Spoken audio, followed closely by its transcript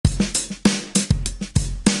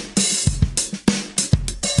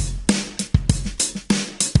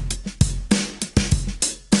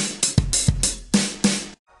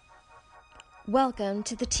Welcome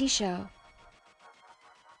to the Tea Show.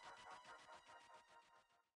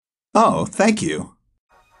 Oh, thank you.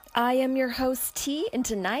 I am your host, T, and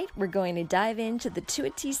tonight we're going to dive into the To a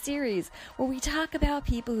T series, where we talk about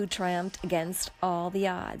people who triumphed against all the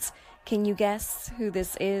odds. Can you guess who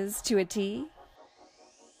this is to a T?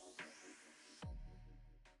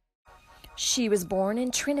 She was born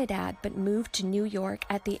in Trinidad but moved to New York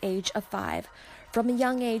at the age of 5. From a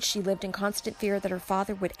young age, she lived in constant fear that her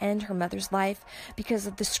father would end her mother's life because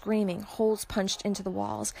of the screaming, holes punched into the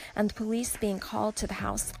walls, and the police being called to the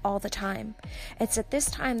house all the time. It's at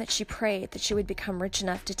this time that she prayed that she would become rich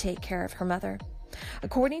enough to take care of her mother.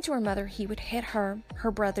 According to her mother, he would hit her,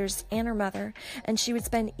 her brothers, and her mother, and she would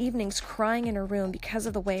spend evenings crying in her room because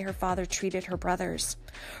of the way her father treated her brothers.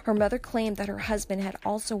 Her mother claimed that her husband had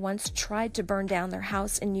also once tried to burn down their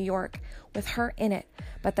house in New York with her in it,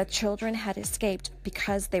 but that children had escaped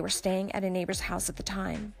because they were staying at a neighbor's house at the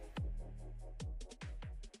time.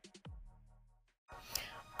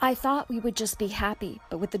 I thought we would just be happy,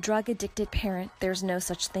 but with a drug-addicted parent, there's no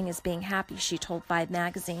such thing as being happy, she told Vibe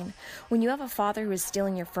magazine. When you have a father who is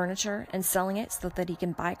stealing your furniture and selling it so that he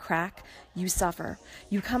can buy crack, you suffer.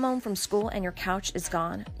 You come home from school and your couch is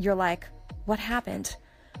gone. You're like, what happened?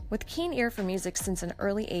 With a keen ear for music since an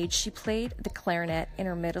early age, she played the clarinet in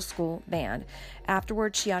her middle school band.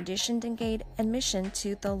 Afterwards, she auditioned and gained admission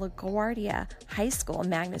to the LaGuardia High School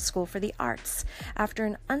Magnet School for the Arts. After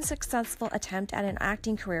an unsuccessful attempt at an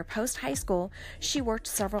acting career post-high school, she worked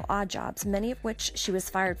several odd jobs, many of which she was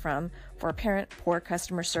fired from for apparent poor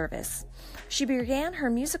customer service. She began her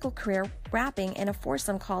musical career rapping in a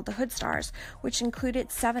foursome called the Hood Stars, which included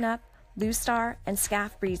 7-Up, Lou Star, and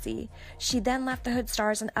Scaff Breezy. She then left the Hood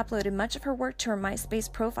Stars and uploaded much of her work to her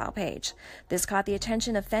MySpace profile page. This caught the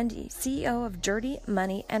attention of Fendi, CEO of Dirty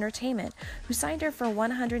Money Entertainment, who signed her for a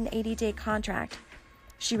 180-day contract.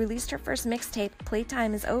 She released her first mixtape,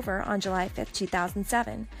 Playtime Is Over, on July 5,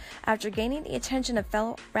 2007. After gaining the attention of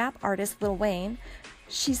fellow rap artist Lil Wayne,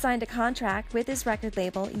 she signed a contract with his record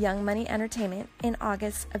label, Young Money Entertainment, in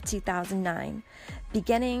August of 2009.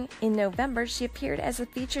 Beginning in November, she appeared as a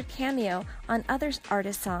featured cameo on other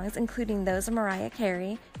artist songs, including those of Mariah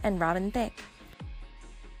Carey and Robin Thicke.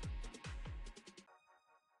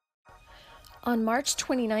 On March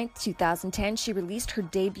 29, 2010, she released her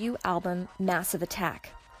debut album, Massive Attack.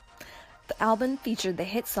 The album featured the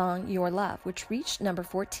hit song Your Love, which reached number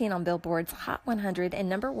 14 on Billboard's Hot 100 and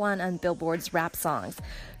number 1 on Billboard's Rap Songs.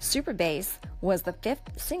 Super Bass was the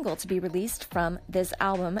 5th single to be released from this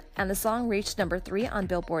album, and the song reached number 3 on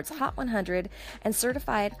Billboard's Hot 100 and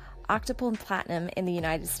certified octuple platinum in the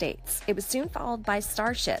United States. It was soon followed by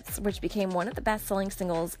Starships, which became one of the best-selling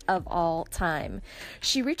singles of all time.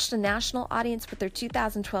 She reached a national audience with her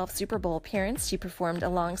 2012 Super Bowl appearance. She performed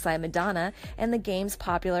alongside Madonna in the game's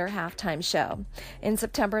popular halftime show. In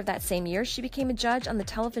September of that same year, she became a judge on the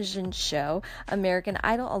television show American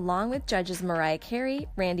Idol, along with judges Mariah Carey,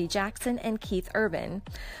 Randy Jackson, and Keith Urban.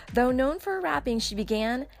 Though known for her rapping, she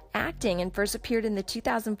began acting and first appeared in the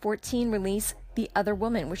 2014 release The Other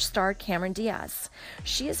Woman, which starred Cameron Diaz.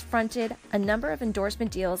 She has fronted a number of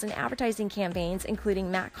endorsement deals and advertising campaigns,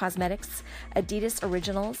 including MAC Cosmetics, Adidas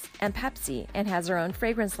Originals, and Pepsi, and has her own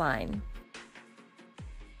fragrance line.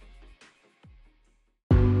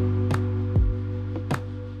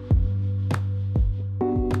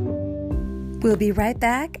 We'll be right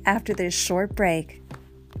back after this short break.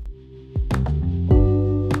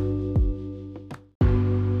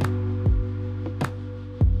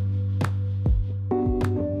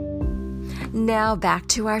 Now back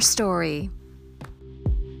to our story.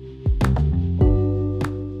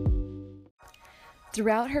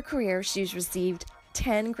 Throughout her career, she's received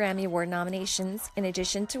 10 Grammy Award nominations, in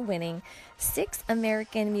addition to winning 6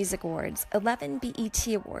 American Music Awards, 11 BET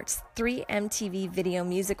Awards, 3 MTV Video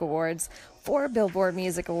Music Awards, 4 Billboard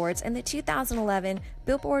Music Awards, and the 2011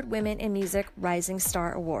 Billboard Women in Music Rising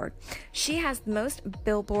Star Award. She has the most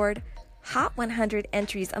Billboard Hot 100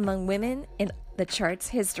 entries among women in the chart's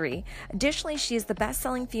history. Additionally, she is the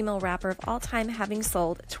best-selling female rapper of all time, having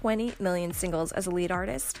sold 20 million singles as a lead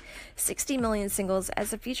artist, 60 million singles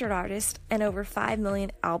as a featured artist, and over 5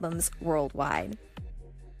 million albums worldwide.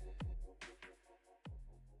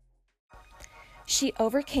 She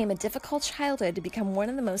overcame a difficult childhood to become one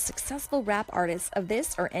of the most successful rap artists of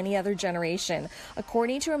this or any other generation.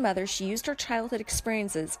 According to her mother, she used her childhood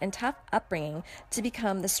experiences and tough upbringing to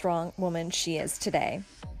become the strong woman she is today.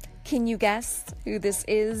 Can you guess who this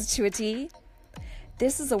is to a T?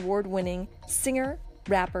 This is award-winning singer,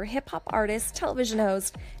 rapper, hip-hop artist, television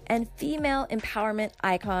host, and female empowerment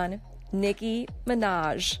icon, Nicki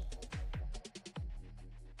Minaj.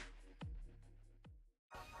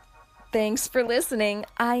 Thanks for listening.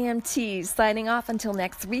 I am T, signing off until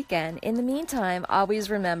next weekend. In the meantime, always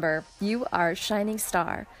remember, you are a shining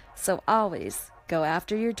star, so always go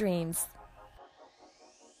after your dreams.